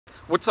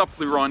What's up,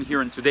 Liron here,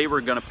 and today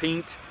we're gonna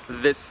paint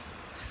this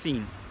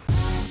scene.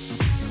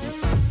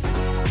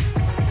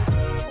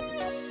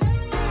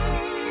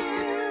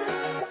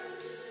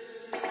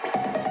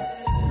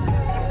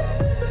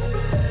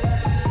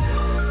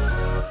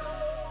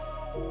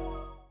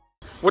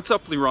 What's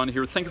up, Liron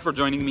here. Thank you for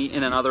joining me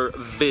in another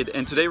vid,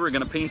 and today we're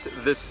gonna paint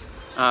this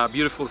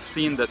beautiful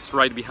scene that's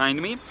right behind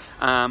me.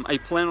 I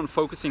plan on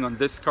focusing on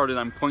this car that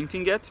I'm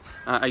pointing at.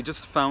 I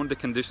just found the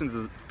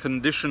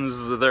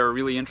conditions that are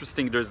really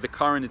interesting. There's the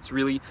car and it's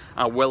really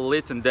well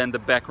lit, and then the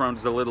background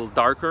is a little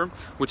darker,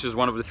 which is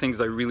one of the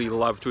things I really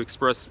love to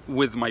express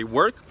with my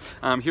work.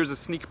 Here's a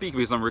sneak peek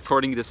because I'm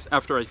recording this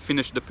after I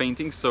finished the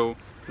painting, so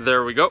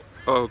there we go.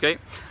 Okay,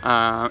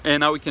 and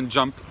now we can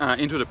jump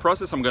into the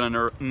process. I'm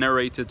gonna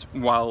narrate it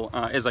while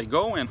as I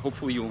go, and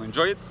hopefully you'll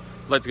enjoy it.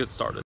 Let's get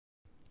started.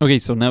 Okay,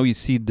 so now you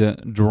see the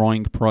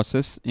drawing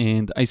process,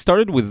 and I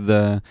started with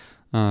the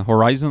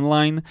horizon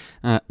line.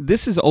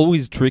 This is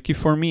always tricky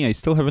for me. I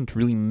still haven't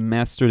really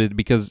mastered it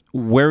because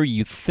where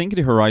you think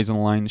the horizon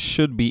line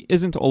should be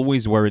isn't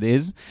always where it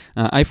is.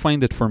 I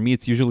find that for me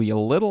it's usually a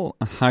little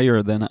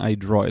higher than I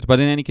draw it. But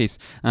in any case,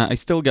 I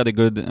still got a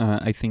good,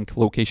 I think,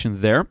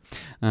 location there.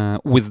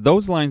 With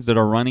those lines that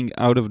are running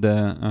out of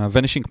the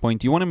vanishing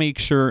point, you want to make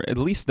sure, at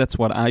least that's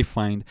what I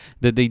find,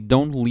 that they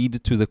don't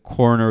lead to the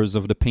corners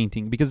of the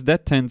painting, because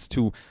that tends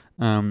to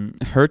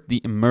hurt the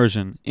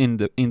immersion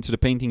into the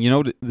painting. You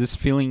know, this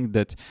feeling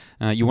that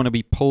you want to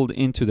be pulled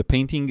into the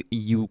painting,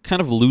 you kind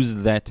of lose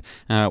that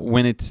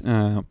when it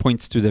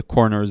points to the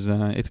corners.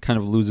 It kind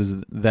of loses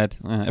that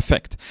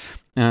effect.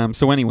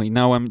 So anyway,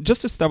 now I'm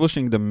just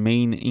establishing the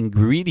main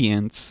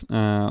ingredients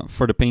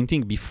for the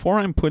painting before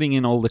I'm putting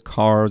in all the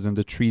cars and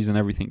the trees and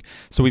everything.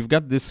 So we've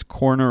got this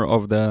corner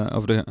of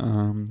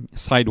the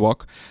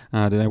sidewalk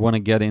that I want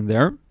to get in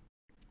there.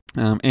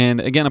 And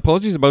again,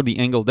 apologies about the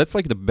angle. That's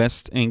like the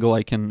best angle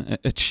I can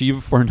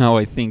achieve for now,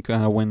 I think,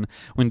 when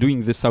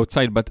doing this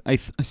outside. But I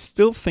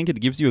still think it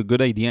gives you a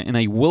good idea, and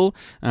I will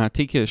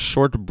take a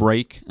short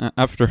break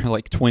after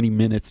like 20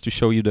 minutes to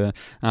show you the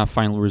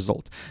final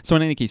result. So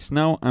in any case,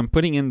 now I'm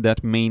putting in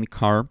that main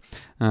car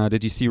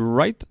that you see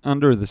right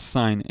under the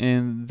sign,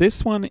 and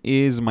this one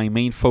is my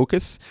main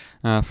focus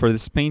for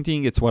this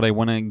painting. It's what I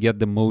want to get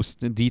the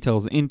most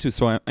details into,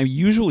 so I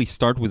usually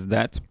start with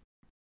that.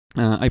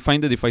 I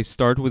find that if I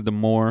start with the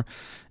more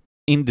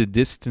in the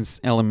distance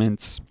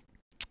elements,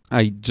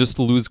 I just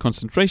lose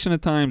concentration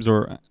at times,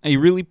 or I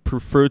really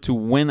prefer to,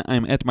 when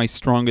I'm at my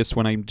strongest,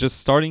 when I'm just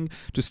starting,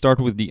 to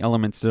start with the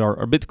elements that are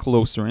a bit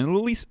closer and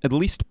at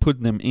least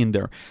put them in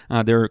there.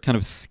 Their kind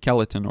of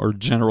skeleton or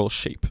general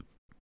shape.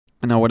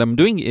 Now what I'm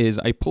doing is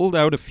I pulled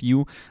out a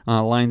few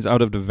lines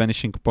out of the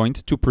vanishing point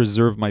to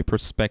preserve my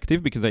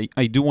perspective, because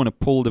I do want to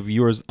pull the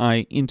viewer's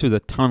eye into the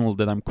tunnel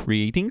that I'm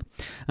creating,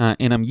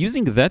 and I'm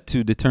using that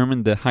to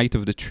determine the height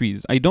of the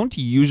trees. I don't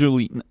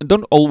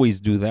always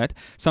do that.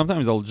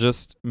 Sometimes I'll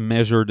just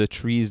measure the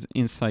trees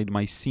inside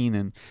my scene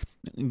and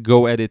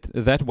go at it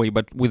that way,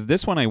 but with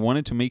this one I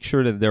wanted to make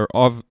sure that they're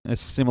of a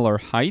similar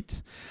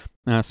height.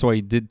 So I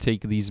did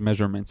take these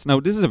measurements. Now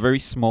this is a very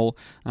small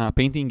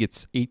painting.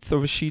 It's 1/8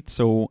 of a sheet,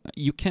 so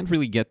you can't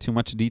really get too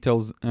much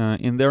details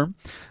in there.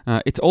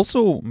 It's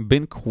also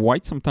been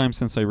quite some time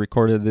since I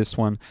recorded this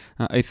one.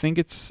 I think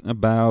it's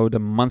about a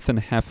month and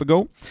a half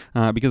ago,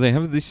 because I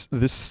have this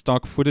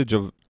stock footage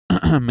of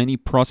many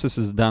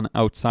processes done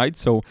outside,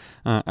 so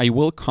I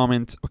will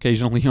comment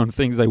occasionally on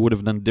things I would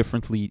have done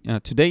differently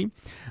today.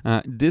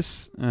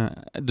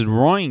 The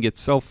drawing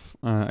itself,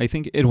 I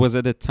think it was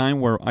at a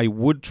time where I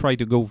would try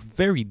to go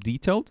very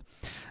detailed.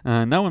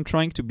 Now I'm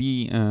trying to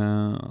be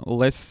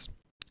less,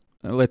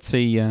 let's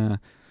say,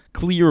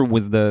 clear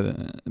with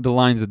the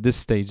lines at this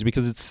stage,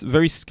 because it's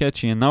very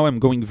sketchy, and now I'm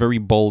going very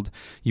bold.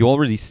 You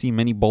already see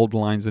many bold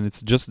lines, and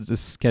it's just a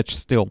sketch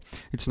still.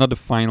 It's not the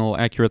final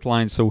accurate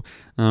line, so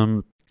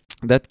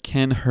that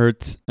can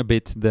hurt a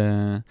bit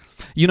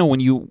you know, when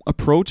you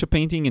approach a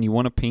painting and you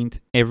want to paint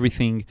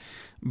everything,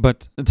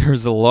 but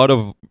there's a lot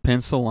of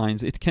pencil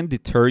lines, it can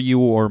deter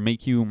you or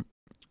make you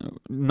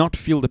not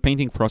feel the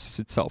painting process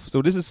itself.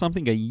 So this is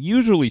something I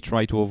usually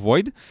try to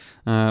avoid,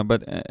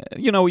 but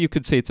you know, you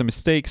could say it's a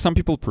mistake. Some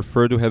people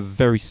prefer to have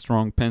very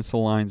strong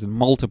pencil lines and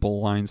multiple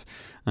lines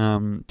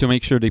to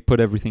make sure they put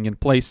everything in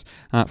place.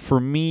 For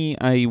me,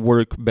 I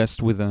work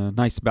best with a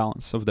nice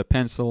balance of the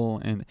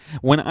pencil, and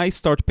when I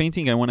start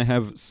painting, I want to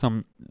have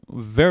some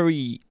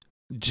very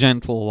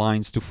gentle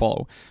lines to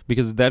follow,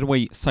 because that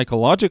way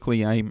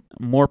psychologically I'm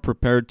more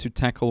prepared to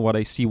tackle what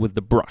I see with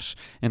the brush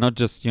and not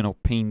just, you know,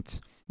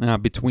 paint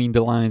between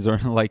the lines, or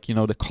like, you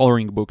know, the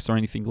coloring books or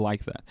anything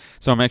like that.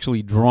 So I'm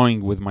actually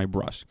drawing with my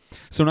brush.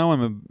 So now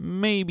I'm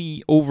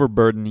maybe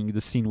overburdening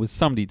the scene with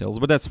some details,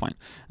 but that's fine.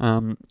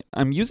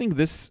 I'm using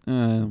this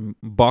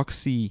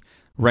boxy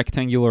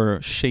rectangular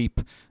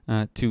shape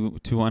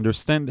to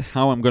understand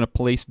how I'm going to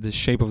place the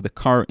shape of the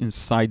car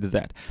inside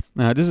that.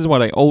 This is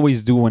what I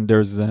always do when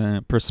there's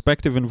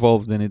perspective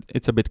involved and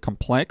it's a bit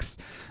complex.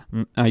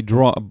 I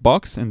draw a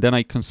box and then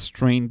I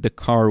constrain the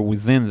car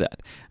within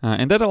that.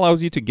 And that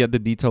allows you to get the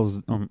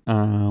details,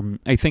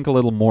 I think, a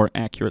little more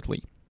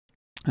accurately.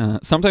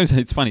 Sometimes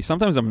it's funny.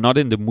 Sometimes I'm not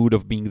in the mood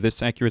of being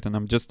this accurate, and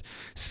I'm just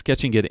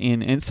sketching it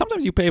in. And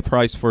sometimes you pay a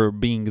price for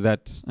being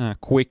that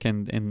quick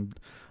and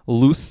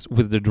loose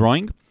with the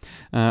drawing.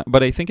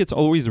 But I think it's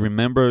always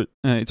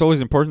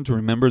important to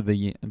remember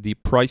the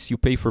price you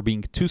pay for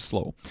being too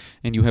slow.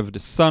 And you have the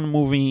sun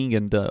moving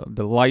and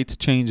the light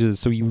changes,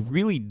 so you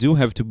really do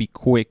have to be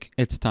quick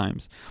at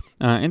times.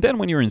 And then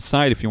when you're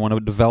inside, if you want to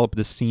develop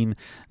the scene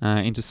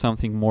into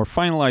something more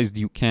finalized,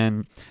 you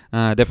can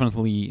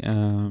definitely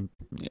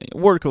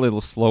work a little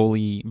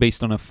slowly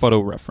based on a photo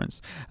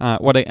reference.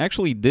 What I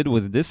actually did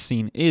with this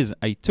scene is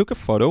I took a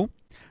photo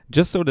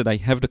just so that I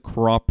have the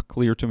crop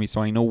clear to me, so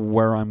I know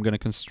where I'm going to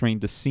constrain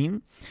the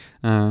scene.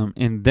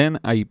 And then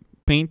I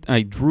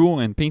drew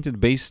and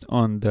painted based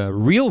on the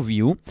real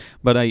view,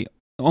 but I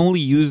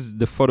only used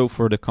the photo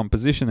for the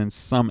composition and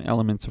some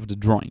elements of the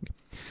drawing.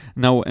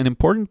 Now, an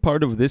important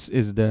part of this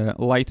is the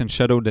light and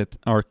shadow that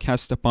are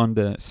cast upon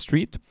the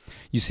street.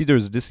 You see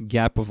there's this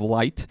gap of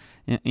light,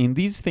 and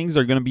these things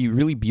are going to be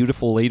really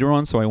beautiful later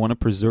on, so I want to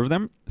preserve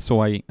them.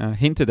 So I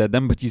hinted at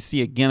them, but you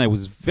see, again, I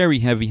was very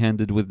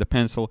heavy-handed with the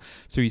pencil,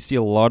 so you see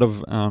a lot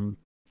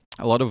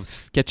of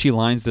sketchy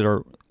lines that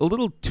are a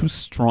little too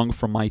strong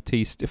for my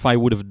taste if I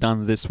would have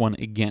done this one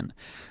again.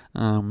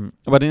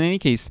 But in any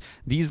case,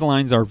 these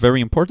lines are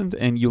very important,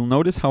 and you'll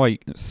notice how I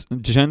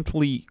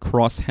gently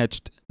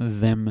cross-hatched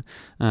them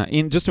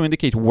in just to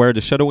indicate where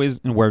the shadow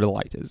is and where the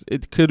light is.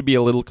 It could be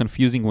a little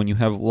confusing when you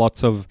have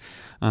lots of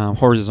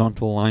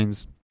horizontal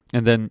lines,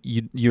 and then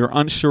you're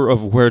unsure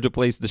of where to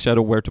place the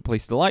shadow, where to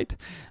place the light.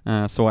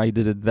 So I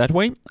did it that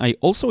way. I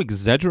also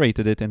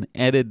exaggerated it and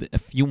added a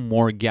few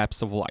more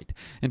gaps of light.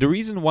 And the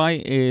reason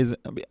why is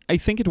I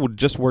think it would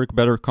just work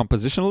better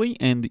compositionally.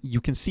 And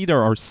you can see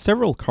there are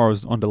several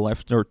cars on the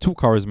left. There are two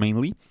cars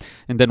mainly,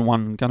 and then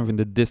one kind of in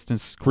the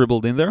distance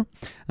scribbled in there.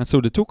 And so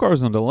the two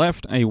cars on the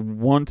left, I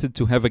wanted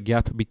to have a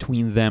gap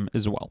between them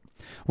as well,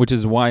 which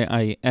is why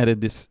I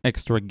added this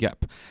extra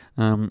gap.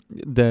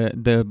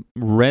 The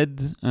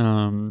red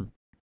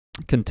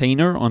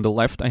container on the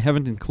left, I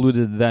haven't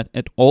included that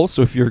at all,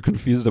 so if you're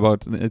confused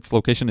about its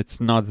location, it's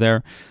not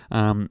there.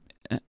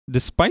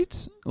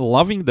 Despite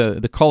loving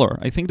the color,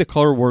 I think the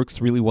color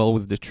works really well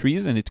with the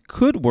trees, and it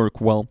could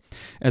work well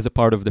as a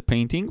part of the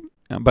painting,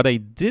 but I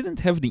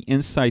didn't have the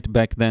insight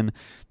back then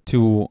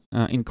to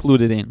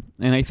include it in.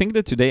 And I think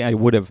that today I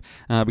would have,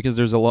 because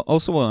there's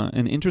also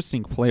an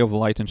interesting play of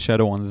light and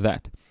shadow on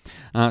that.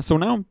 So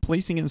now I'm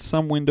placing in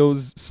some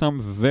windows,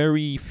 some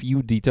very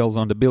few details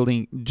on the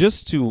building,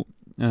 just to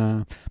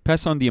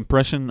pass on the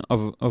impression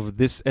of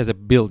this as a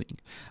building.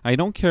 I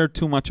don't care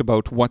too much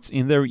about what's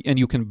in there, and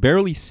you can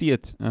barely see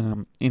it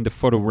in the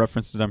photo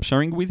reference that I'm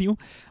sharing with you,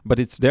 but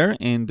it's there,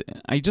 and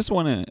I just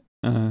want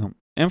to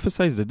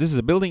emphasize that this is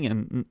a building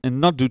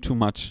and not do too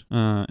much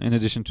in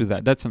addition to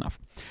that. That's enough.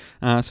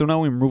 So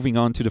now we're moving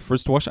on to the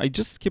first wash. I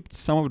just skipped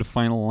some of the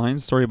final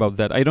lines. Sorry about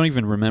that. I don't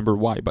even remember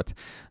why, but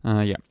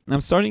yeah.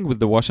 I'm starting with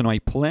the wash, and my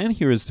plan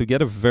here is to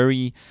get a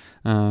very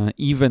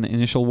even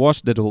initial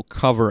wash that will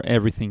cover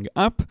everything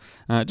up,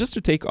 just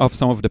to take off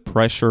some of the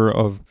pressure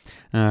of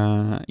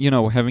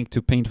having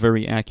to paint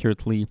very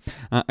accurately.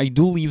 I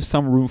do leave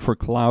some room for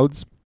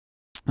clouds.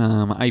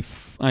 I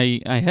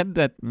had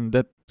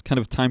that kind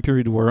of time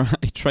period where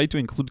I try to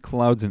include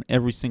clouds in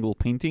every single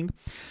painting.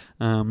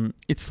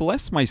 It's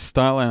less my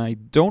style, and I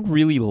don't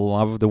really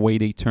love the way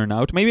they turn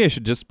out. Maybe I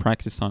should just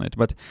practice on it,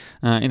 but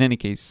in any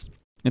case,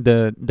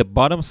 the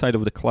bottom side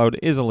of the cloud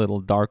is a little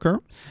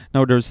darker.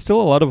 Now there's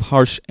still a lot of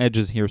harsh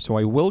edges here, so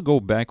I will go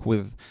back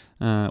with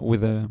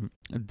a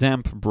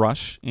damp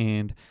brush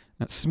and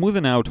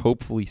smoothen out,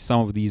 hopefully,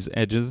 some of these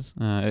edges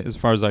as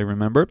far as I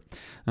remember.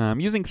 I'm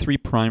using 3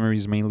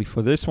 primaries mainly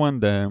for this one.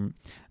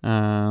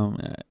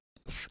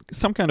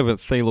 Some kind of a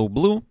phthalo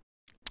blue,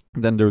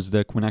 then there's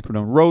the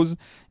quinacridone rose,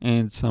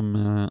 and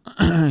some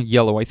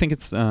yellow. I think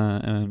it's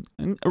a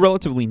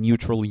relatively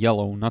neutral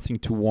yellow, nothing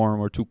too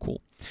warm or too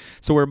cool.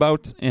 So we're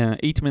about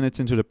 8 minutes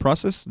into the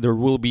process. There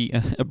will be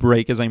a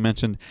break, as I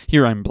mentioned.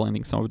 Here I'm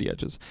blending some of the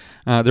edges.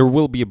 There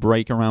will be a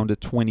break around the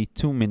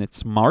 22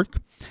 minutes mark.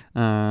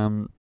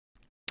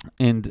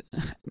 And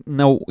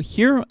now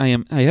here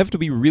I have to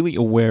be really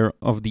aware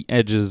of the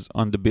edges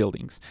on the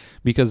buildings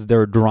because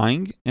they're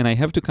drying, and I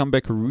have to come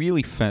back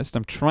really fast.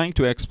 I'm trying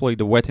to exploit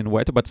the wet in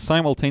wet, but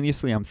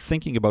simultaneously I'm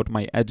thinking about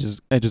my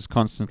edges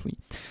constantly.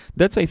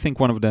 That's, I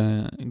think, one of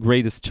the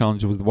greatest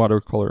challenges with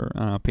watercolor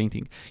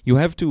painting. You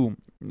have to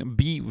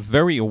be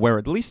very aware,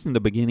 at least in the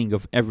beginning,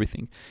 of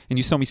everything. And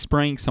you saw me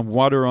spraying some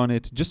water on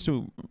it just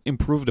to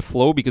improve the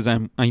flow, because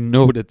I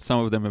know that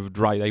some of them have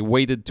dried. I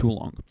waited too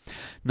long.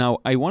 Now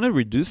I want to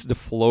reduce the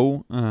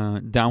flow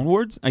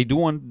downwards. I do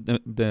want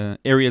the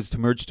areas to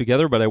merge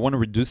together, but I want to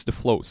reduce the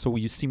flow. So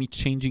you see me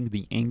changing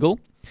the angle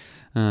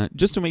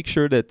just to make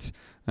sure that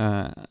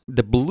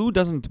the blue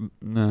doesn't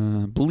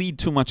bleed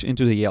too much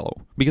into the yellow,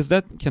 because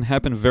that can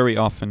happen very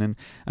often. And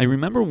I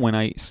remember when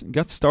I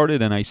got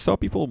started and I saw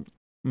people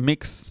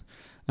mix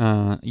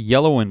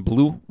yellow and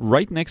blue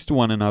right next to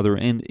one another,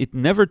 and it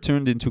never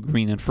turned into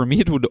green. And for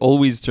me, it would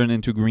always turn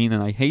into green,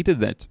 and I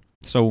hated that.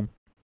 So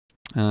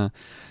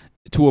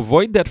to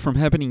avoid that from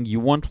happening,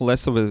 you want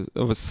less of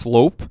a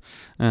slope,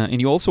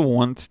 and you also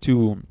want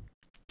to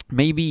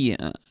maybe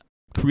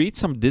create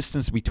some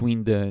distance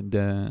between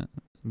the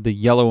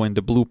yellow and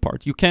the blue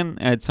part. You can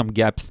add some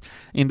gaps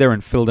in there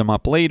and fill them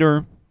up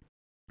later.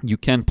 You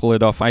can pull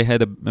it off. I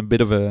had a bit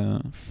of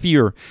a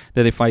fear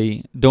that if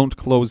I don't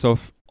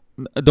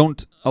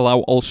allow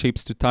all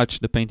shapes to touch,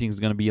 the painting is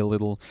going to be a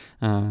little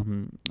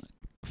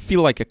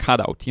feel like a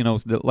cutout,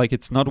 like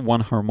it's not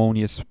one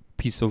harmonious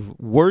piece of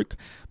work,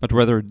 but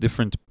rather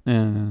different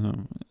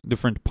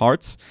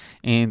parts.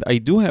 And I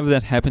do have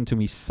that happen to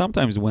me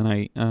sometimes when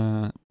I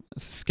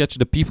sketch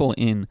the people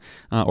in,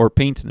 or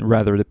paint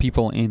rather the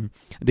people in.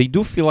 They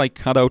do feel like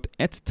cutout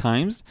at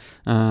times.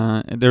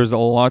 There's a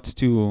lot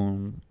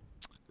to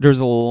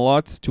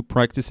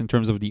practice in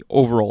terms of the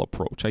overall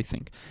approach, I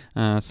think.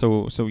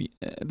 So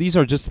these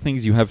are just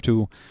things you have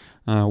to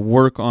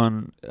work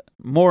on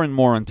more and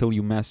more until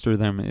you master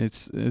them.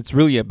 It's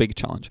really a big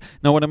challenge.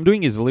 Now what I'm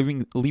doing is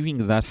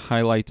leaving that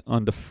highlight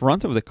on the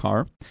front of the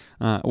car.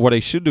 What I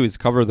should do is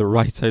cover the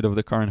right side of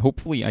the car, and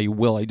hopefully I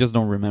will. I just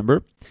don't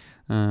remember.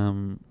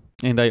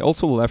 And I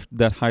also left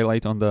that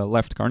highlight on the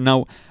left car.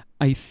 Now,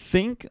 I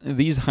think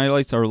these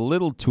highlights are a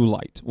little too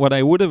light. What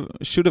I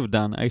should have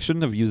done, I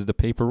shouldn't have used the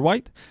paper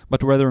white,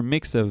 but rather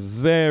mix a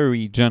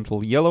very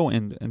gentle yellow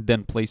and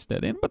then place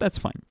that in, but that's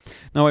fine.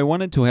 Now I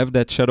wanted to have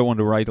that shadow on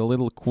the right a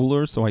little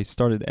cooler, so I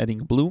started adding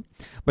blue.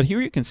 But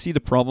here you can see the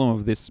problem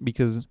of this,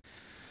 because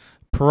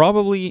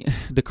probably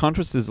the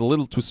contrast is a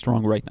little too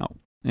strong right now.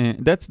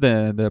 And that's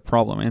the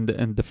problem,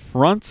 and the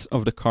fronts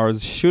of the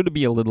cars should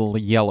be a little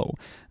yellow.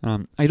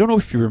 I don't know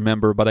if you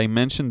remember, but I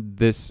mentioned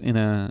this in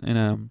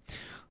a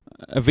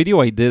video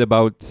I did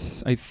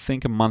about, I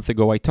think, a month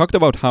ago. I talked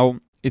about how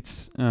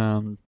it's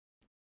just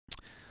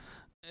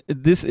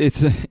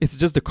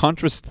the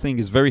contrast thing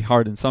is very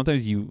hard, and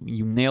sometimes you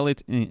nail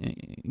it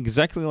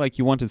exactly like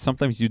you want, and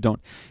sometimes you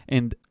don't.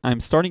 And I'm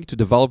starting to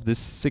develop this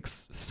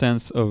sixth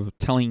sense of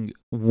telling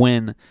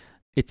when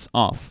it's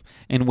off.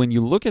 And when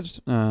you look at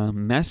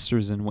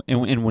masters and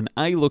when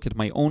I look at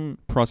my own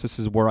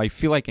processes where I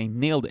feel like I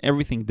nailed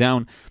everything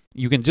down,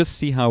 you can just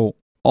see how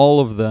all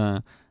of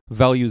the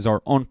values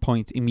are on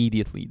point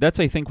immediately. That's,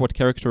 I think, what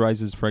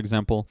characterizes, for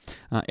example,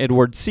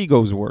 Edward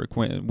Seago's work,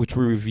 which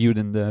we reviewed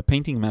in the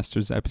Painting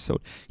Masters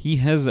episode. He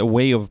has a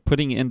way of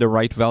putting in the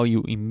right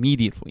value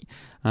immediately,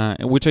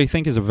 which I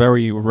think is a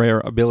very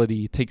rare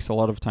ability. It takes a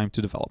lot of time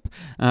to develop.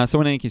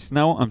 So in any case,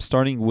 now I'm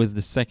starting with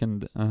the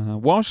second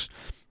wash,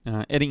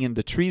 adding in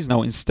the trees.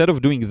 Now, instead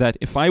of doing that,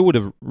 if I would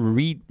have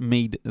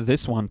remade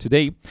this one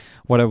today,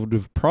 what I would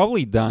have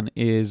probably done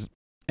is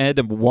add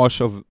a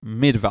wash of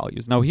mid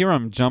values. Now here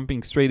I'm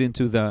jumping straight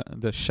into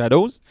the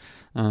shadows.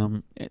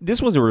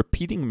 This was a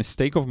repeating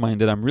mistake of mine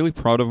that I'm really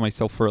proud of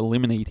myself for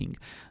eliminating.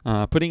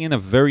 Putting in a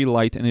very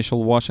light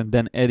initial wash and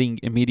then adding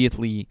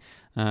immediately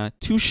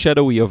too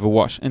shadowy of a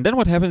wash. And then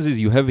what happens is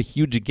you have a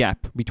huge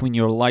gap between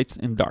your lights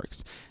and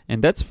darks.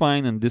 And that's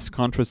fine, and this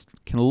contrast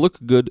can look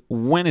good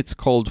when it's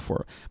called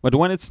for. But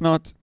when it's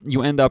not,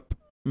 you end up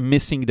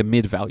missing the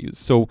mid values.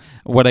 So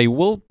what I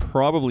will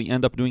probably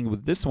end up doing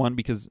with this one,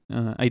 because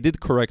I did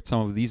correct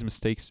some of these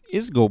mistakes,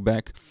 is go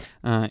back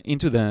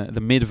into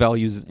the mid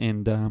values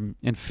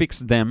and fix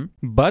them.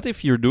 But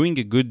if you're doing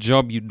a good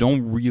job, you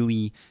don't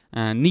really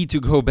need to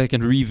go back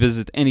and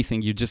revisit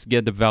anything. You just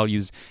get the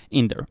values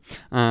in there.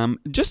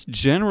 Just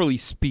generally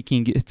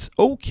speaking, it's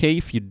okay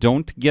if you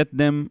don't get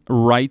them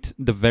right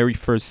the very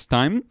first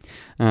time,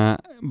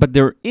 but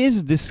there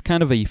is this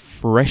kind of a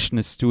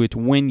freshness to it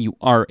when you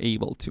are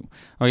able to.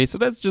 Okay, so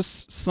that's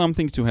just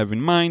something to have in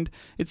mind.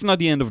 It's not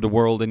the end of the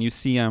world, and you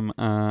see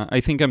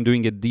I think I'm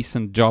doing a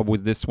decent job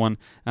with this one,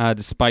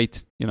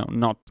 despite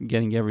not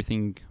getting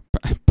everything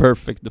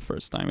perfect the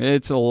first time.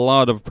 It's a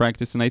lot of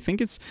practice, and I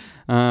think it's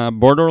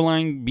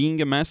borderline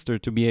being a master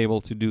to be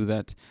able to do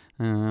that.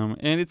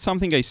 And it's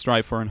something I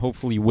strive for, and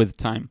hopefully with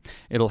time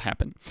it'll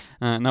happen.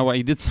 Now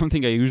I did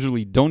something I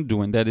usually don't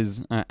do, and that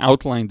is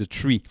outline the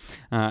tree.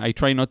 I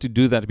try not to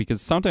do that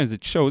because sometimes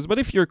it shows, but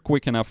if you're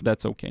quick enough,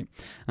 that's okay.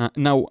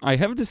 Now I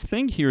have this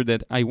thing here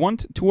that I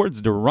want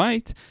towards the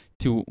right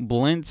to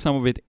blend some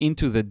of it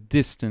into the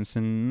distance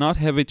and not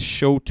have it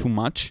show too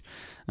much,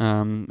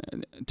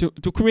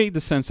 to create the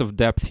sense of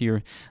depth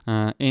here.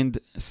 And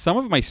some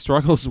of my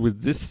struggles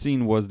with this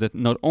scene was that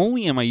not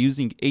only am I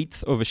using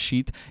 1/8 of a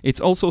sheet,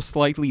 it's also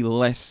slightly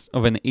less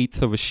of an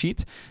 1/8 of a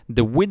sheet.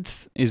 The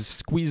width is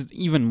squeezed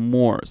even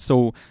more,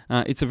 so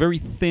it's a very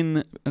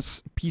thin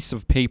piece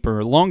of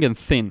paper, long and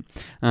thin,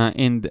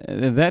 and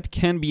that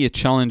can be a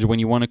challenge when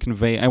you want to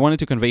convey. I wanted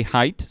to convey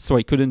height, so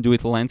I couldn't do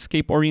it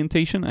landscape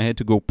orientation. I had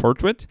to go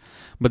portrait,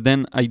 but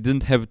then I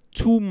didn't have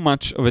too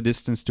much of a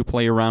distance to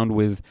play around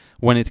with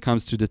when it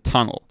comes to the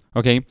tunnel.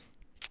 Okay,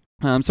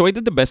 so I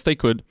did the best I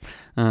could,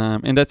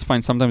 and that's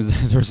fine. Sometimes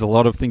there's a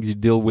lot of things you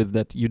deal with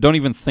that you don't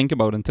even think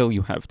about until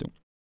you have to.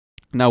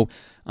 Now,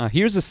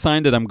 here's a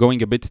sign that I'm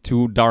going a bit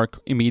too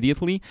dark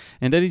immediately,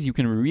 and that is you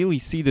can really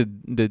see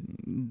the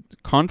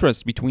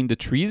contrast between the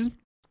trees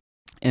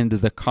and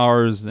the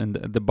cars and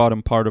the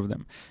bottom part of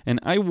them. And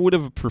I would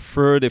have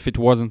preferred if it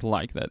wasn't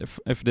like that,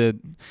 if the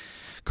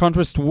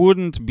contrast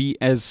wouldn't be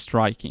as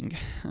striking.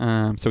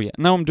 So yeah,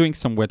 now I'm doing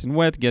some wet and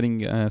wet,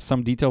 getting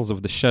some details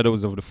of the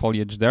shadows of the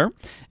foliage there.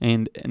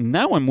 And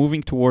now I'm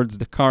moving towards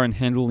the car and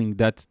handling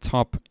that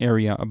top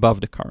area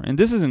above the car. And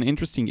this is an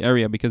interesting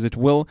area because it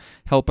will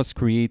help us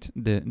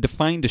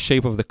define the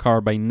shape of the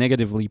car by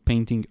negatively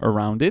painting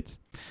around it.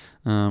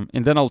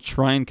 And then I'll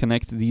try and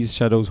connect these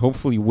shadows,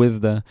 hopefully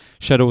with the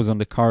shadows on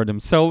the car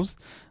themselves.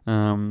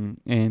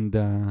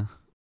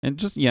 And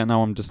just, yeah,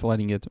 now I'm just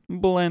letting it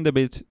blend a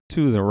bit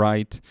to the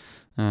right,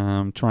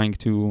 trying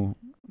to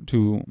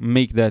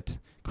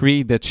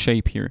create that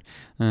shape here.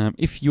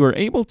 If you are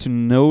able to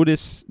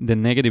notice the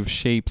negative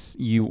shapes,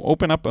 you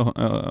open up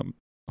a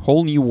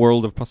whole new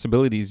world of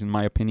possibilities, in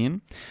my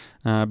opinion,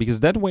 because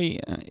that way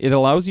it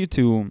allows you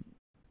to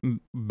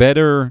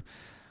better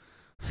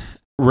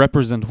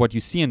represent what you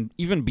see and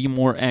even be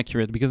more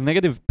accurate, because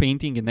negative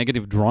painting and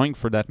negative drawing,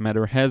 for that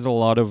matter, has a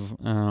lot of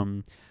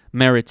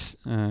merits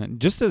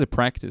just as a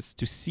practice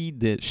to see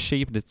the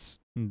shape that's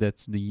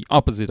the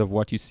opposite of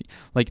what you see.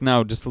 Like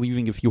now, just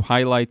leaving a few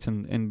highlights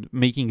and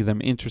making them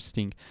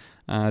interesting.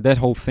 That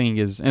whole thing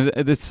is, and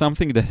it's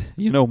something that,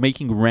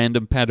 making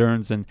random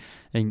patterns and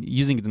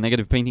using the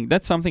negative painting,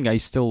 that's something I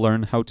still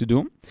learn how to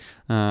do.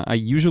 I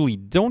usually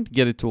don't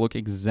get it to look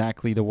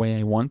exactly the way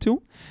I want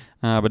to,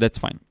 but that's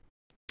fine.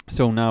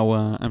 So now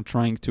I'm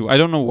trying to, I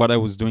don't know what I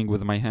was doing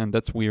with my hand,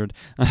 that's weird,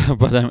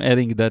 but I'm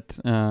adding that,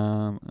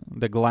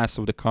 the glass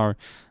of the car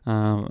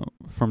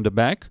from the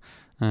back.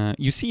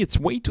 You see it's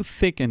way too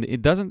thick and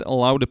it doesn't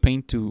allow the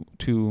paint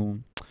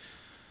to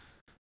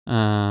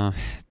I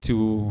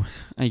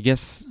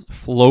guess,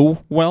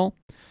 flow well.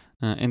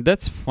 And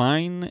that's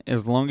fine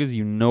as long as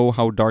you know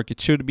how dark it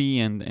should be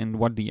and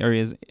what the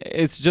area is.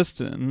 It's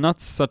just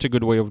not such a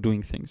good way of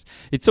doing things.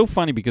 It's so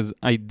funny because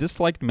I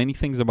disliked many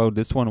things about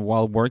this one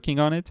while working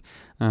on it.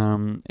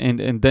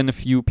 And then a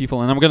few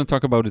people, and I'm going to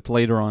talk about it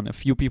later on, a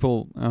few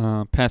people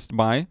passed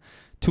by.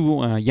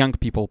 Two young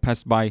people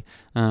passed by,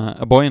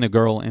 a boy and a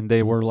girl, and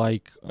they were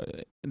like,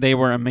 they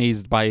were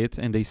amazed by it,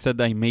 and they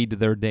said I made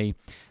their day.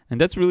 And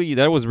that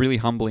was really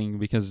humbling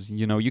because,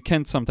 you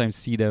can't sometimes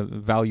see the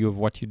value of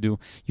what you do.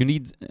 You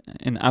need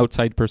an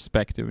outside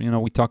perspective.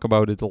 We talk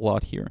about it a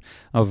lot here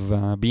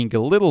of being a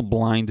little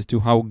blind to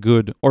how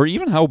good or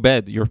even how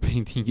bad your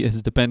painting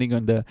is, depending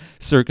on the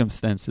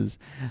circumstances.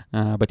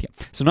 But yeah,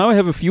 so now I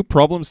have a few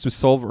problems to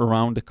solve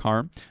around the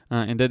car.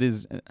 And that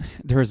is,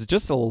 there's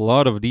just a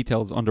lot of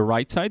details on the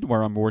right side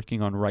where I'm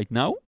working on right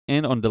now,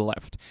 and on the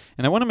left.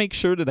 And I want to make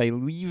sure that I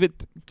leave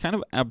it kind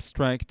of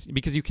abstract,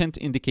 because you can't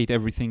indicate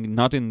everything,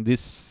 not in this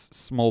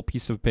small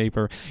piece of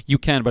paper. You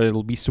can, but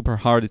it'll be super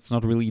hard. It's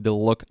not really the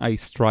look I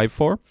strive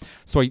for.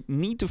 So I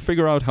need to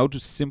figure out how to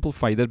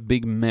simplify that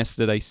big mess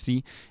that I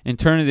see and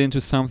turn it into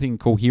something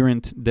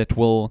coherent that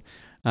will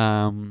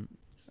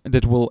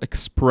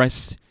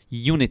express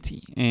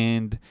unity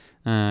and,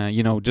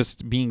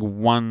 just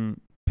being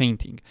one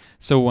painting.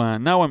 So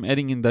now I'm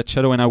adding in that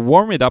shadow, and I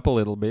warm it up a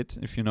little bit.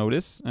 If you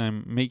notice,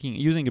 I'm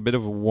using a bit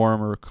of a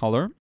warmer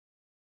color.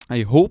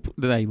 I hope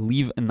that I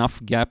leave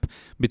enough gap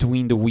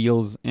between the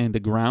wheels and the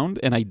ground,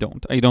 and I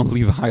don't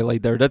leave a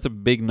highlight there. That's a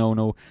big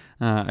no-no.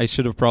 I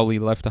should have probably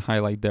left a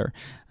highlight there.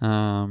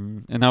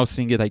 And now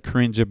seeing it, I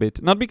cringe a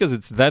bit. Not because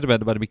it's that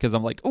bad, but because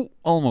I'm like, oh,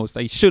 almost,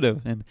 I should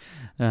have. And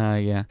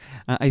yeah,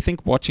 I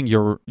think watching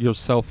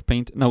yourself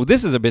paint. No,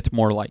 this is a bit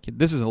more like it.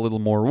 This is a little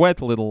more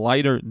wet, a little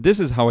lighter. This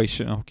is how I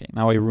should. Okay,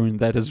 now I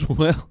ruined that as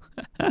well.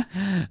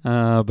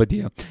 But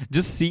yeah,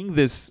 just seeing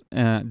this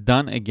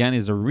done again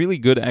is a really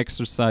good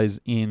exercise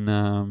in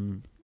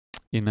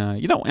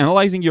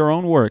analyzing your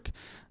own work.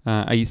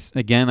 I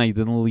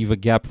didn't leave a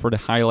gap for the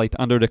highlight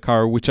under the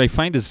car, which I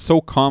find is so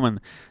common,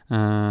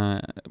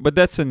 but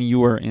that's a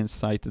newer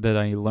insight that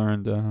I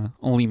learned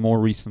only more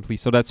recently,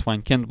 so that's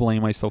fine. Can't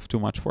blame myself too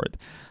much for it,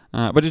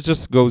 but it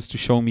just goes to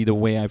show me the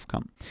way I've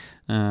come.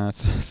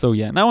 So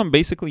yeah, now I'm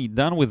basically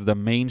done with the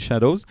main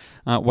shadows.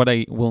 What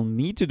I will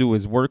need to do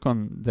is work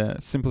on the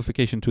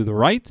simplification to the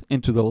right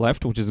and to the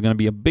left, which is going to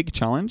be a big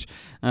challenge.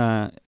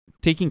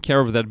 Taking care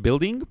of that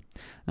building,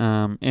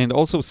 and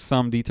also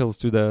some details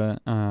to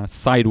the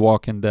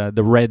sidewalk and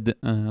the red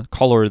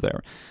color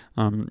there.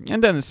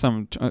 And then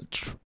some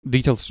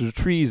details to the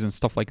trees and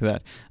stuff like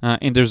that.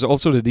 And there's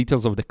also the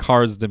details of the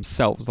cars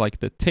themselves, like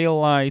the tail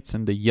lights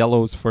and the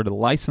yellows for the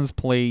license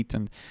plate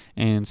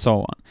and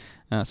so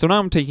on. So now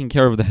I'm taking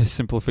care of that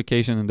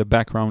simplification in the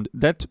background.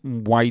 That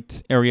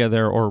white area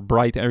there, or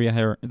bright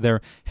area there,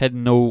 had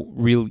no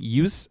real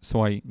use,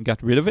 so I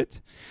got rid of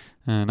it.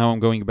 Now I'm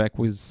going back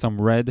with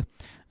some red.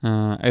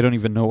 I don't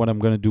even know what I'm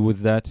going to do with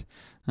that.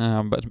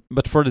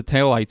 But for the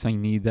taillights, I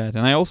need that.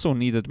 And I also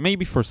need it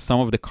maybe for some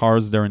of the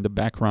cars there in the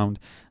background.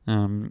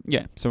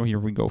 Yeah, so here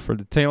we go for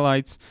the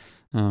taillights.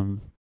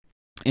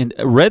 And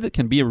red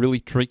can be a really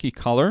tricky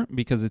color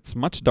because it's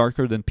much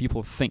darker than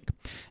people think.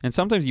 And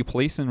sometimes you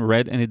place in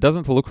red and it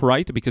doesn't look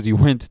right because you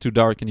went too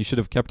dark and you should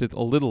have kept it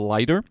a little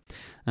lighter.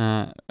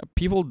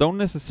 People don't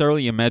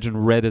necessarily imagine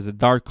red as a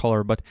dark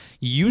color, but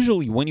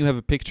usually when you have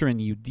a picture and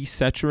you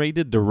desaturate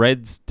it, the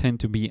reds tend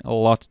to be a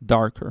lot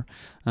darker.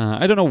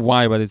 I don't know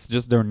why, but it's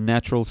just their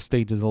natural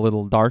state is a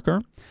little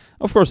darker.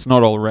 Of course,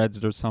 not all reds.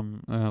 There's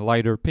some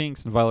lighter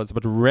pinks and violets,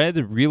 but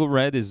real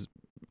red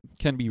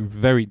can be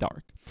very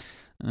dark.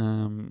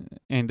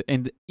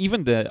 And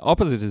even the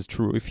opposite is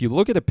true. If you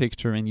look at a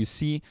picture and you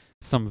see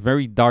some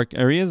very dark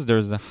areas,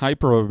 there's a high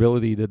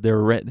probability that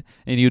they're red.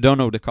 And you don't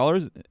know the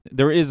colors,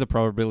 there is a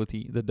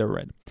probability that they're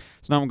red.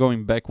 So now I'm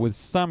going back with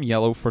some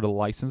yellow for the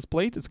license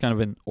plate. It's kind of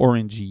an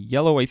orangey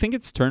yellow. I think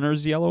it's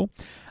Turner's yellow.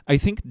 I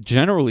think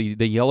generally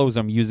the yellows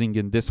I'm using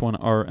in this one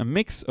are a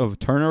mix of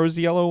Turner's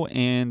yellow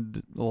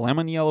and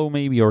lemon yellow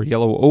maybe, or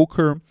yellow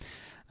ochre.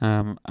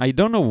 I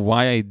don't know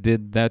why I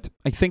did that.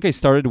 I think I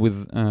started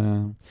with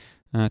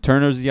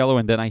Turner's yellow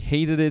and then I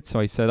hated it, so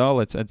I said, oh,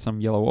 let's add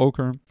some yellow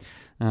ochre.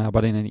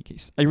 But in any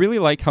case, I really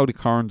like how the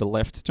car on the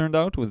left turned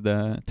out with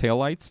the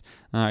taillights.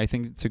 I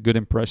think it's a good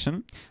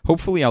impression.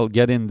 Hopefully I'll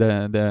get in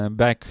the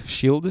back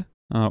shield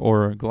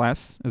or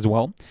glass as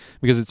well,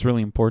 because it's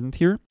really important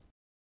here.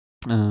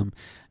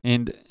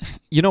 And,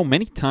 you know,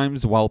 many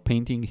times while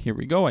painting, here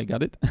we go, I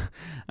got it.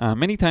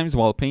 Many times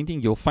while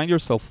painting, you'll find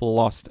yourself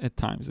lost at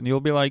times, and you'll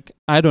be like,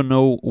 I don't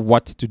know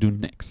what to do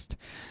next.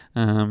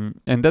 And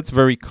that's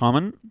very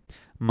common.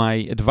 My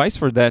advice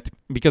for that,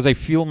 because I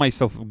feel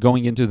myself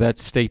going into that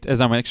state as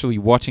I'm actually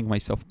watching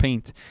myself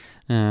paint,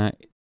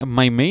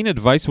 my main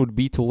advice would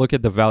be to look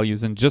at the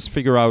values and just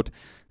figure out,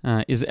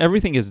 is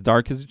everything as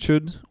dark as it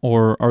should,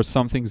 or are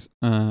some things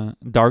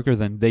darker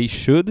than they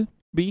should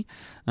be?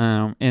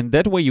 And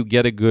that way you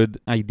get a good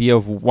idea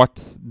of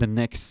what the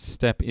next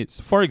step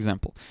is. For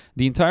example,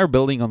 the entire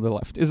building on the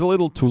left is a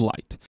little too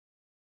light.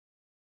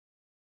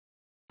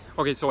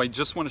 Okay, so I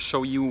just want to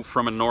show you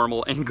from a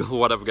normal angle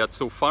what I've got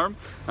so far.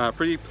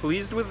 Pretty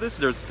pleased with this.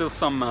 There's still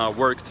some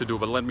work to do,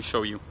 but let me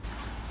show you.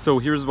 So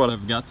here's what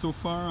I've got so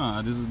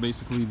far. This is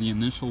basically the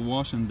initial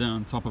wash, and then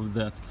on top of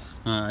that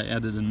I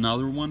added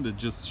another one that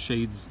just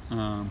shades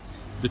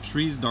the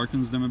trees,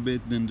 darkens them a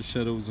bit, then the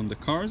shadows on the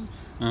cars,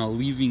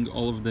 leaving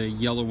all of the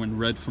yellow and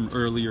red from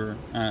earlier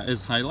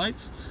as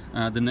highlights.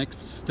 The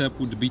next step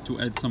would be to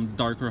add some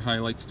darker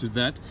highlights to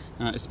that,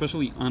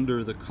 especially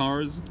under the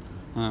cars.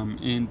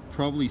 And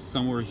probably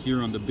somewhere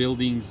here on the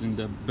buildings in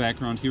the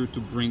background here to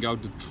bring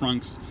out the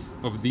trunks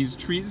of these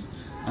trees.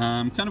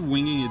 I'm kind of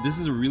winging it. This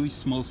is a really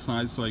small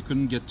size, so I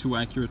couldn't get too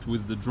accurate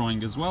with the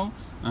drawing as well.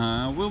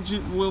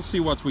 We'll see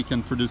what we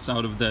can produce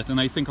out of that,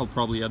 and I think I'll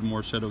probably add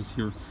more shadows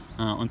here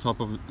on top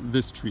of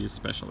this tree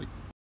especially.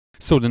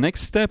 So the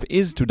next step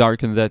is to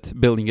darken that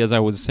building, as I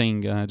was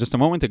saying just a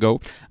moment ago,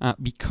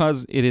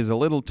 because it is a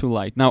little too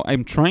light. Now,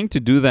 I'm trying to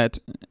do that.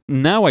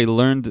 Now I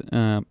learned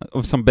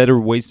of some better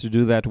ways to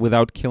do that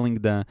without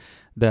killing the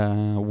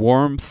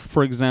warmth,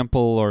 for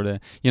example, or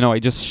I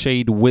just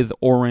shade with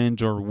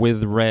orange or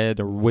with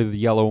red or with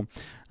yellow.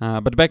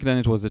 But back then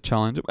it was a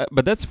challenge.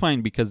 But that's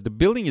fine, because the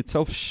building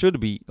itself should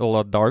be a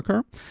lot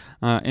darker,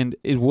 and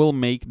it will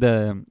make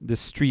the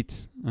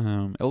street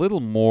a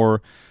little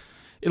more.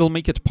 It'll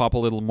make it pop a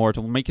little more.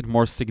 It'll make it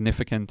more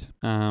significant.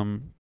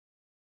 And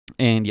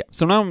yeah,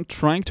 so now I'm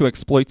trying to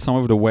exploit some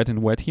of the wet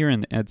and wet here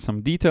and add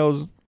some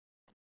details.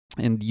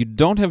 And you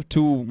don't have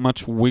too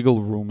much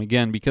wiggle room,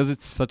 again, because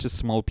it's such a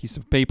small piece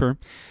of paper.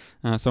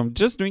 So I'm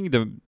just doing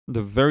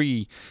the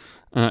very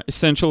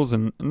essentials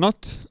and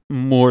not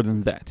more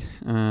than that.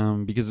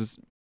 Because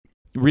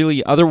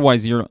really,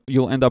 otherwise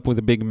you'll end up with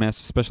a big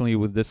mess, especially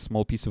with this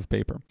small piece of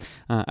paper.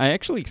 I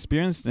actually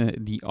experienced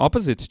the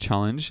opposite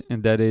challenge,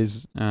 and that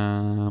is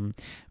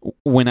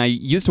when I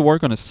used to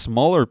work on a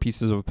smaller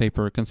pieces of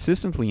paper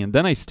consistently, and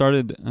then I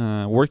started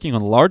working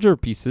on larger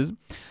pieces.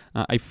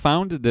 I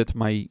found that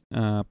my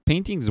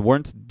paintings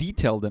weren't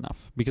detailed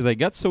enough, because I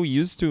got so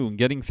used to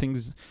getting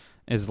things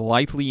as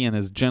lightly and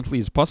as gently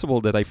as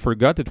possible that I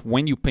forgot that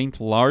when you paint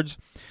large,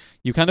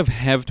 you kind of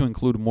have to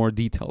include more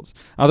details.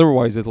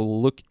 Otherwise,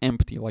 it'll look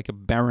empty, like a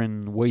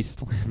barren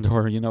wasteland,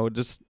 or,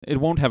 it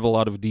won't have a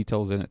lot of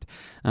details in it.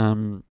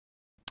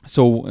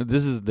 So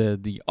this is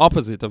the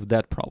opposite of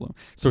that problem.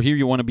 So here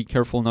you want to be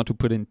careful not to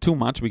put in too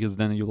much, because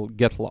then you'll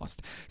get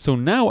lost. So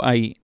now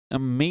I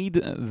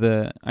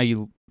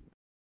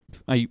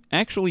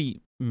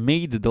actually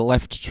made the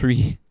left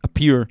tree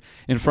appear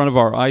in front of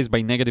our eyes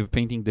by negative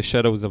painting the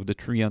shadows of the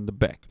tree on the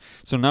back.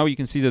 So now you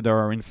can see that there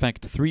are in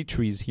fact 3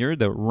 trees here,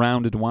 the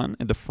rounded one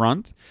at the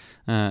front,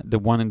 the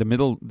one in the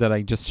middle that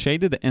I just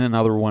shaded, and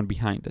another one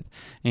behind it.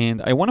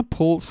 And I want to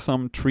pull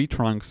some tree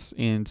trunks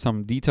and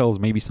some details,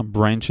 maybe some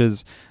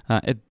branches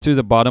to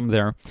the bottom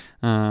there,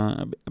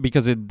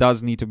 because it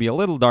does need to be a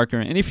little darker.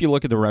 And if you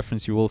look at the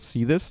reference, you will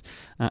see this.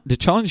 The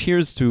challenge here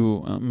is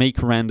to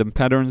make random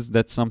patterns.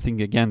 That's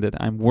something, again, that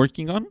I'm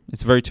working on.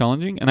 It's very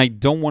challenging, and I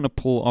don't want to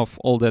pull off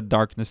all that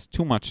darkness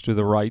too much to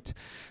the right,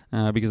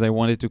 because I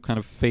want it to kind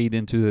of fade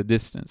into the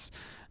distance.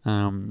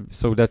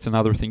 So that's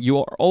another thing. You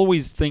are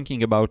always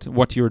thinking about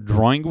what you're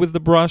drawing with the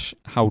brush,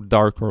 how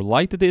dark or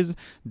light it is,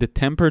 the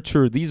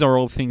temperature. These are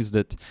all things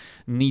that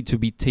need to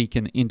be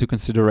taken into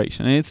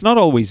consideration. And it's not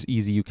always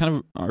easy. You kind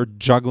of are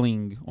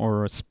juggling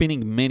or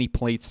spinning many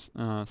plates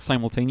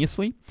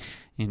simultaneously.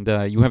 And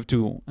you have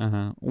to,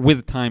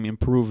 with time,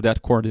 improve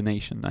that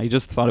coordination. I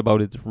just thought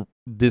about it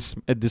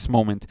at this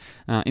moment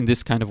in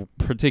this kind of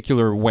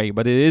particular way,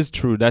 but it is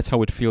true. That's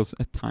how it feels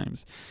at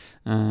times.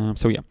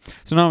 So yeah.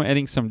 So now I'm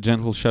adding some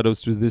gentle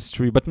shadows to this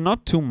tree, but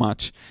not too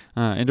much.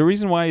 And the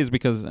reason why is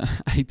because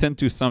I tend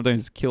to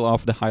sometimes kill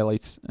off the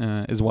highlights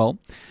as well.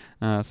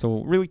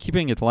 So really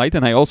keeping it light,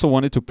 and I also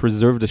wanted to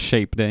preserve the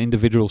shape, the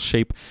individual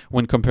shape,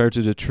 when compared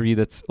to the tree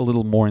that's a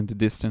little more in the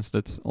distance,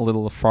 that's a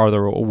little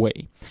farther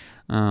away.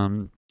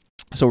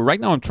 So right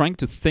now I'm trying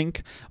to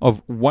think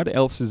of what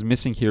else is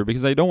missing here,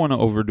 because I don't want to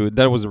overdo it.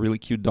 That was a really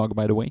cute dog,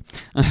 by the way.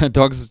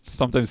 Dogs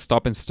sometimes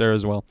stop and stare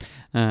as well.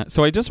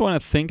 So I just want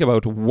to think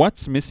about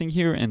what's missing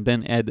here and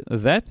then add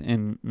that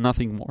and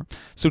nothing more.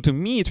 So to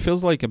me, it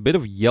feels like a bit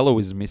of yellow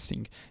is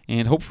missing,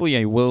 and hopefully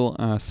I will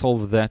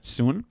solve that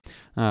soon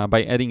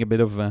by adding a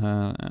bit of,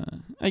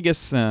 I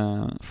guess,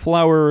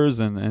 flowers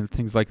and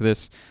things like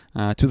this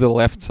to the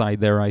left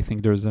side there. I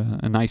think there's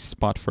a nice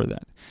spot for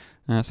that.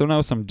 So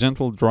now some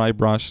gentle dry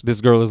brush.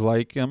 This girl is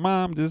like,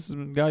 Mom, this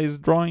guy is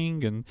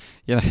drawing. And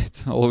yeah,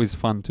 it's always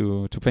fun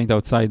to paint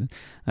outside.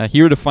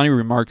 Hear the funny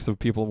remarks of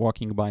people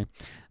walking by.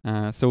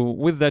 So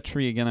with that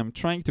tree, again, I'm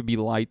trying to be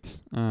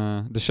light.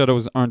 The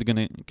shadows aren't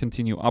going to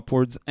continue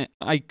upwards.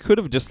 I could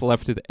have just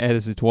left it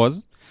as it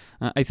was.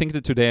 I think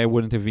that today I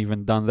wouldn't have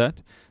even done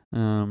that.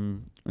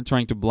 I'm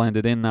trying to blend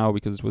it in now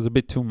because it was a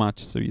bit too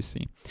much, so you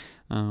see.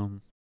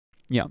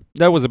 Yeah,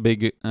 that was a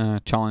big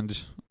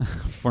challenge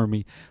for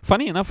me.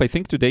 Funny enough, I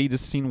think today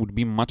this scene would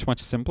be much,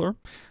 much simpler.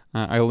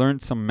 I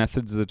learned some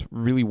methods that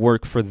really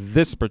work for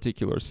this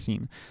particular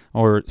scene,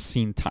 or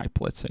scene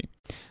type, let's say.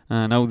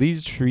 Now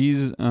these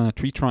trees,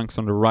 tree trunks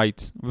on the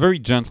right, very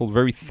gentle,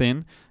 very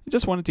thin. I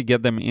just wanted to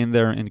get them in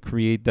there and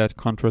create that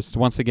contrast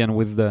once again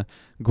with the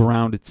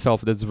ground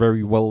itself that's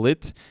very well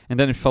lit. And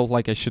then it felt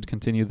like I should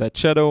continue that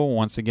shadow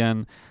once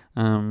again.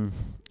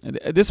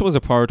 This was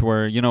a part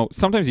where, you know,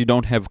 sometimes you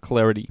don't have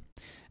clarity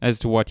as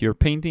to what you're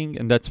painting,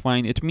 and that's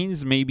fine. It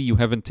means maybe you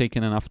haven't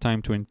taken enough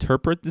time to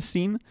interpret the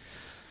scene,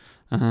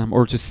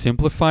 or to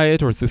simplify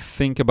it, or to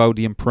think about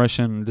the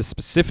impression, the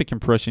specific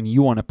impression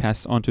you want to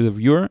pass on to the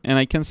viewer. And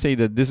I can say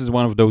that this is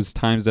one of those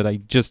times that I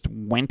just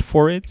went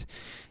for it,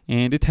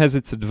 and it has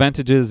its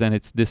advantages and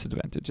its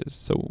disadvantages.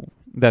 So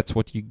that's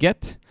what you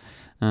get.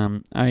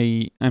 I'm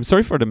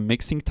sorry for the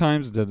mixing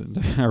times that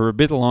are a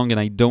bit long and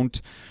I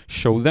don't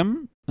show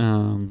them.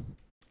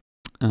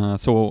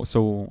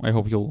 So I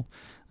hope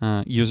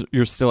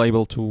you're still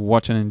able to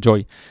watch and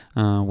enjoy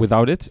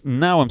without it.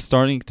 Now I'm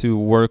starting to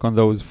work on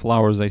those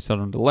flowers I saw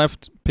on the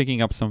left,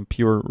 picking up some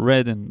pure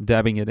red and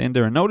dabbing it in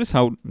there. And notice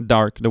how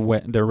dark the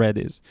red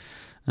is,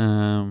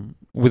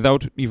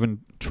 without even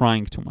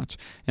trying too much.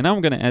 And now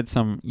I'm going to add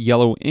some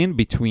yellow in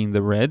between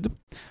the red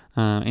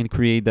and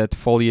create that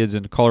foliage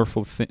and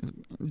colorful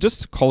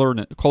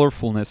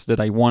colorfulness that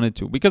I wanted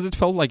to, because it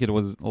felt like it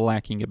was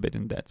lacking a bit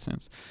in that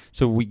sense.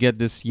 So we get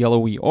this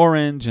yellowy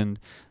orange, and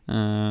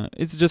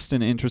it's just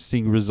an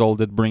interesting result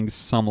that brings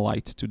some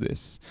light to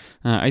this.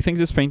 I think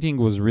this painting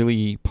was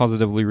really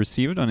positively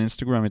received on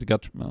Instagram. It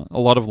got a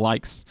lot of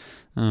likes.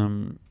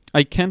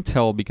 I can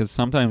tell because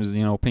sometimes,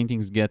 you know,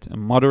 paintings get a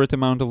moderate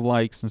amount of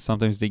likes and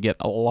sometimes they get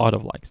a lot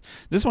of likes.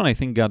 This one I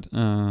think got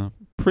a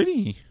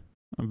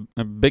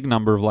big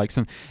number of likes,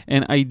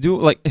 and I do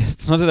like,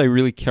 it's not that I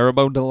really care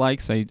about the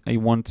likes. I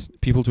want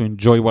people to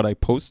enjoy what I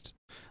post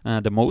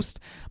the most,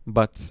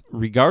 but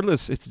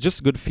regardless, it's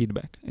just good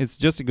feedback. It's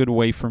just a good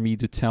way for me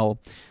to tell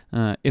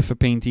if a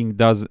painting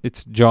does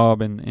its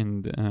job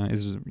and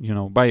is, you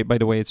know, by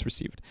the way it's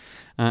received.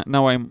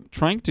 Now I'm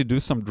trying to do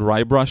some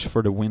dry brush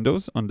for the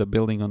windows on the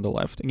building on the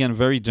left. Again,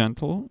 very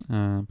gentle,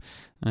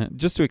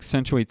 just to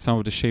accentuate some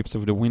of the shapes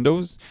of the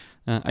windows.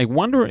 I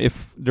wonder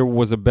if there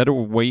was a better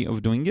way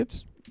of doing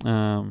it.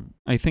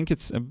 I think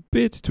it's a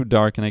bit too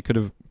dark and I could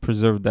have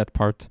preserved that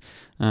part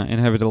and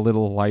have it a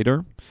little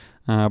lighter.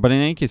 But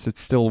in any case, it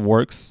still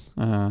works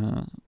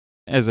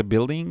as a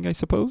building, I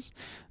suppose.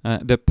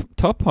 The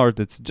top part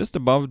that's just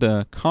above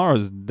the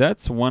cars,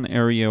 that's one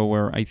area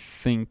where I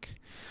think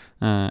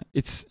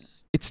it's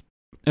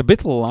a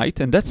bit light,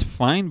 and that's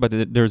fine, but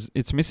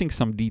it's missing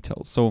some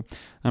details. So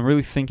I'm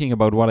really thinking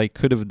about what I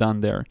could have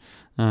done there.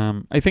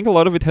 I think a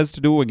lot of it has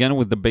to do, again,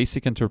 with the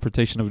basic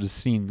interpretation of the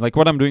scene. Like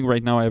what I'm doing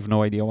right now, I have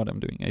no idea what I'm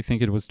doing. I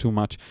think it was too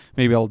much.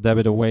 Maybe I'll dab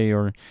it away,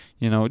 or,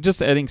 you know,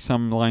 just adding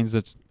some lines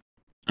that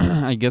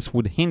I guess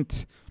would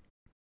hint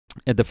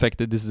at the fact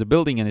that this is a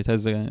building and it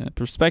has a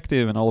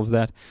perspective and all of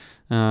that,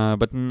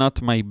 but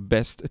not my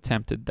best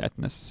attempt at that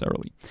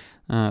necessarily.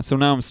 So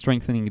now I'm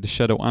strengthening the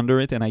shadow under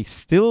it, and I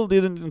still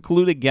didn't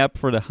include a gap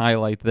for the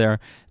highlight there.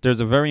 There's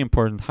a very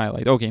important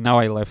highlight. Okay, now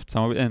I left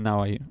some of it and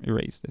now I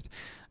erased it.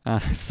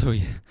 So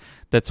yeah,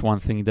 that's one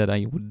thing that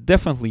I would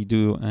definitely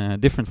do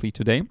differently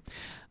today.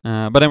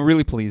 But I'm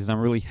really pleased. I'm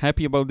really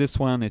happy about this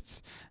one.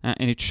 It's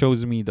and it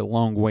shows me the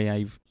long way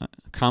I've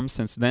come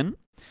since then.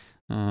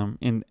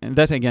 And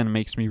that again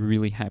makes me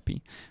really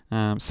happy.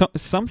 So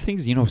some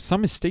things,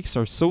 some mistakes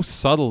are so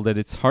subtle that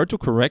it's hard to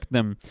correct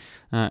them,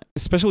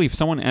 especially if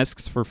someone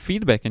asks for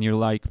feedback and you're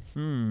like,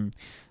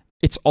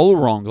 it's all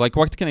wrong. Like,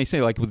 what can I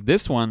say? Like with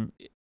this one,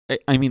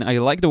 I mean, I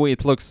like the way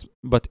it looks,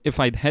 but if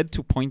I'd had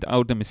to point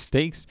out the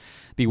mistakes,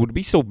 they would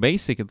be so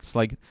basic. It's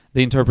like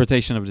the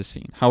interpretation of the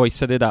scene, how I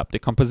set it up, the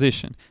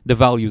composition, the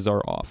values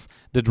are off.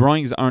 The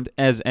drawings aren't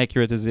as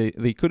accurate as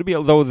they could be,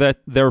 although that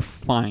they're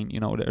fine.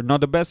 They're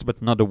not the best,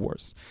 but not the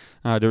worst.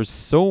 There's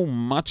so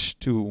much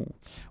to...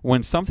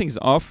 When something's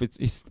off,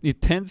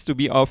 it tends to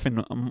be off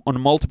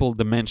on multiple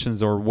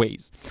dimensions or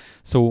ways.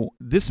 So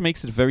this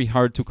makes it very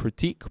hard to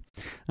critique.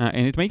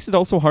 And it makes it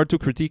also hard to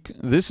critique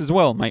this as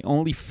well. My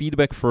only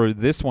feedback for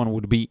this one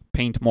would be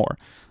paint more.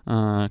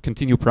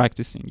 Continue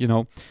practicing,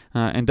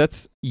 and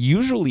that's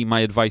usually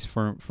my advice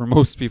for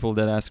most people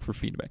that ask for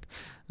feedback.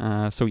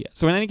 So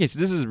in any case,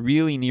 this is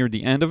really near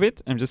the end of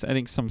it. I'm just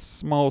adding some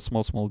small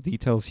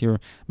details here,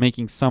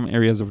 making some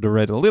areas of the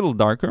red a little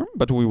darker,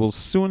 but we will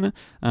soon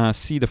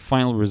see the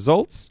final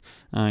results.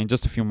 In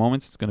just a few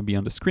moments, it's going to be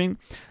on the screen,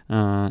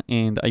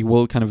 and I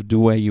will kind of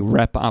do a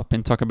wrap up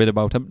and talk a bit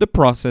about the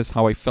process,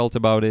 how I felt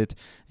about it,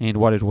 and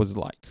what it was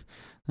like.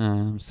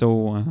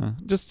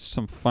 Just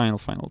some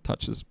final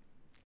touches.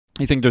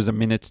 I think there's a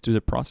minute to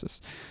the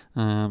process.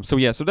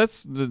 So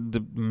that's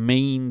the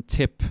main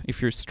tip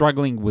if you're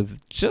struggling with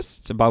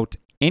just about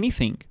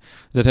anything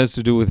that has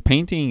to do with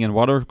painting and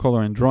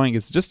watercolor and drawing.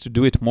 It's just to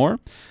do it more.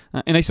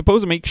 And I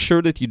suppose make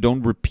sure that you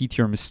don't repeat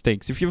your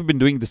mistakes. If you've been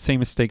doing the same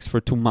mistakes for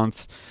 2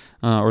 months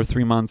or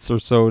 3 months or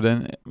so,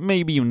 then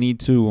maybe you need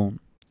to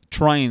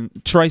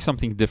try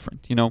something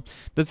different.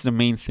 That's the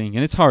main thing.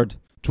 And it's hard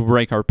to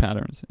break our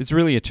patterns. It's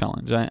really a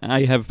challenge.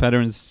 I have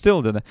patterns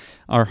still that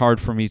are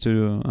hard for me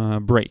to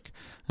break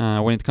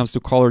when it comes to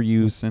color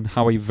use and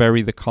how I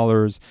vary the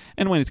colors,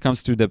 and when it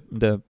comes to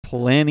the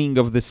planning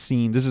of the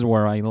scene. This is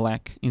where I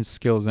lack in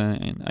skills,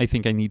 and I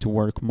think I need to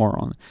work more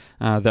on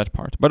that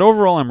part. But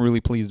overall, I'm really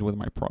pleased with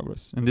my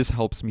progress, and this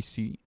helps me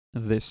see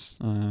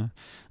the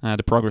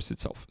progress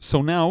itself.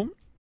 So now,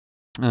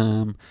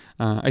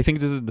 I think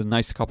this is the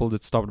nice couple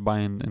that stopped by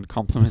and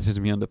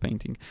complimented me on the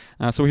painting.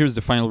 So here's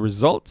the final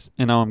result,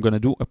 and now I'm going to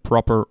do a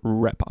proper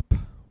wrap-up.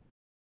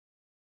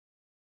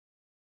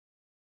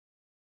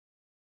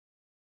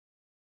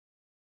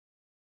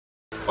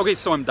 Okay,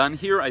 so I'm done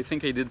here. I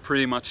think I did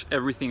pretty much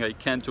everything I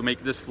can to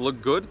make this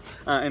look good,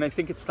 and I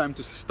think it's time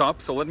to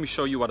stop. So let me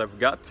show you what I've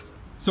got.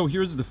 So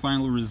here's the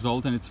final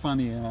result, and it's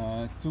funny,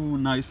 two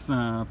nice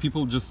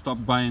people just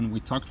stopped by and we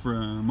talked for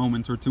a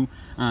moment or two,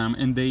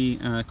 and they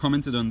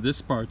commented on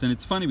this part. And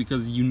it's funny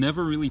because you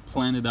never really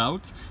plan it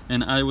out,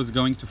 and I was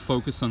going to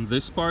focus on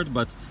this part,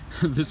 but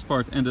this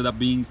part ended up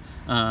being,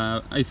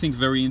 I think,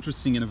 very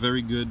interesting and a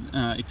very good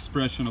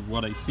expression of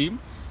what I see.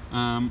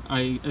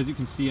 As you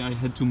can see, I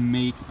had to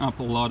make up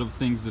a lot of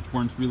things that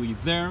weren't really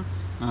there,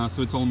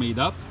 so it's all made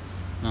up.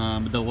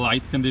 The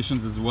light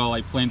conditions as well,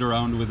 I played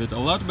around with it a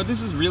lot, but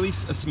this is really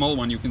a small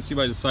one. You can see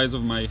by the size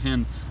of my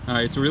hand,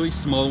 it's a really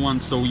small one,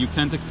 so you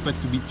can't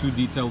expect to be too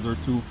detailed or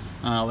too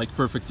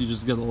perfect. You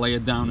just gotta lay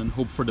it down and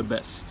hope for the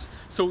best.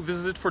 So this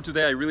is it for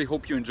today. I really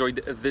hope you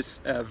enjoyed this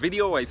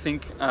video. I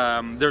think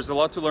there's a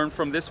lot to learn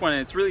from this one,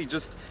 and it's really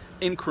just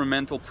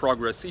incremental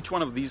progress. Each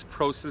one of these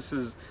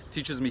processes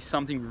teaches me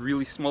something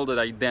really small that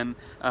I then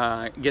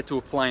get to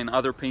apply in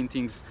other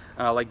paintings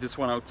like this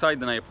one outside.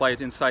 Then I apply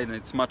it inside, and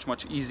it's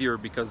much easier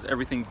because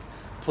everything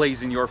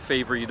plays in your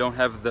favor. You don't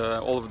have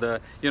all of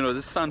the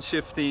the sun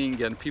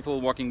shifting and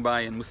people walking by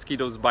and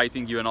mosquitoes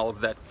biting you and all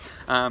of that.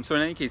 So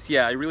in any case,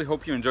 yeah, I really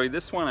hope you enjoyed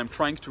this one. I'm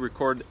trying to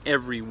record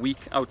every week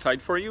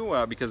outside for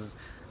you because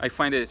I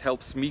find it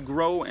helps me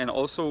grow, and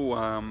also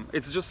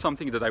it's just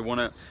something that I want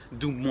to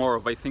do more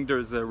of. I think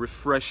there's a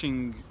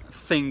refreshing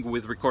thing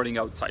with recording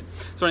outside.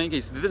 So in any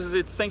case, this is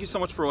it. Thank you so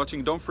much for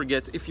watching. Don't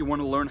forget, if you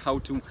want to learn how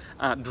to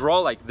draw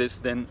like this,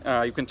 then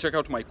you can check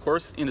out my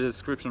course in the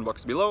description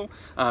box below.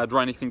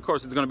 Draw Anything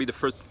course. It's going to be the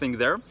first thing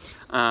there.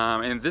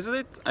 And this is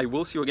it. I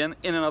will see you again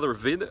in another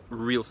vid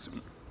real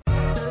soon.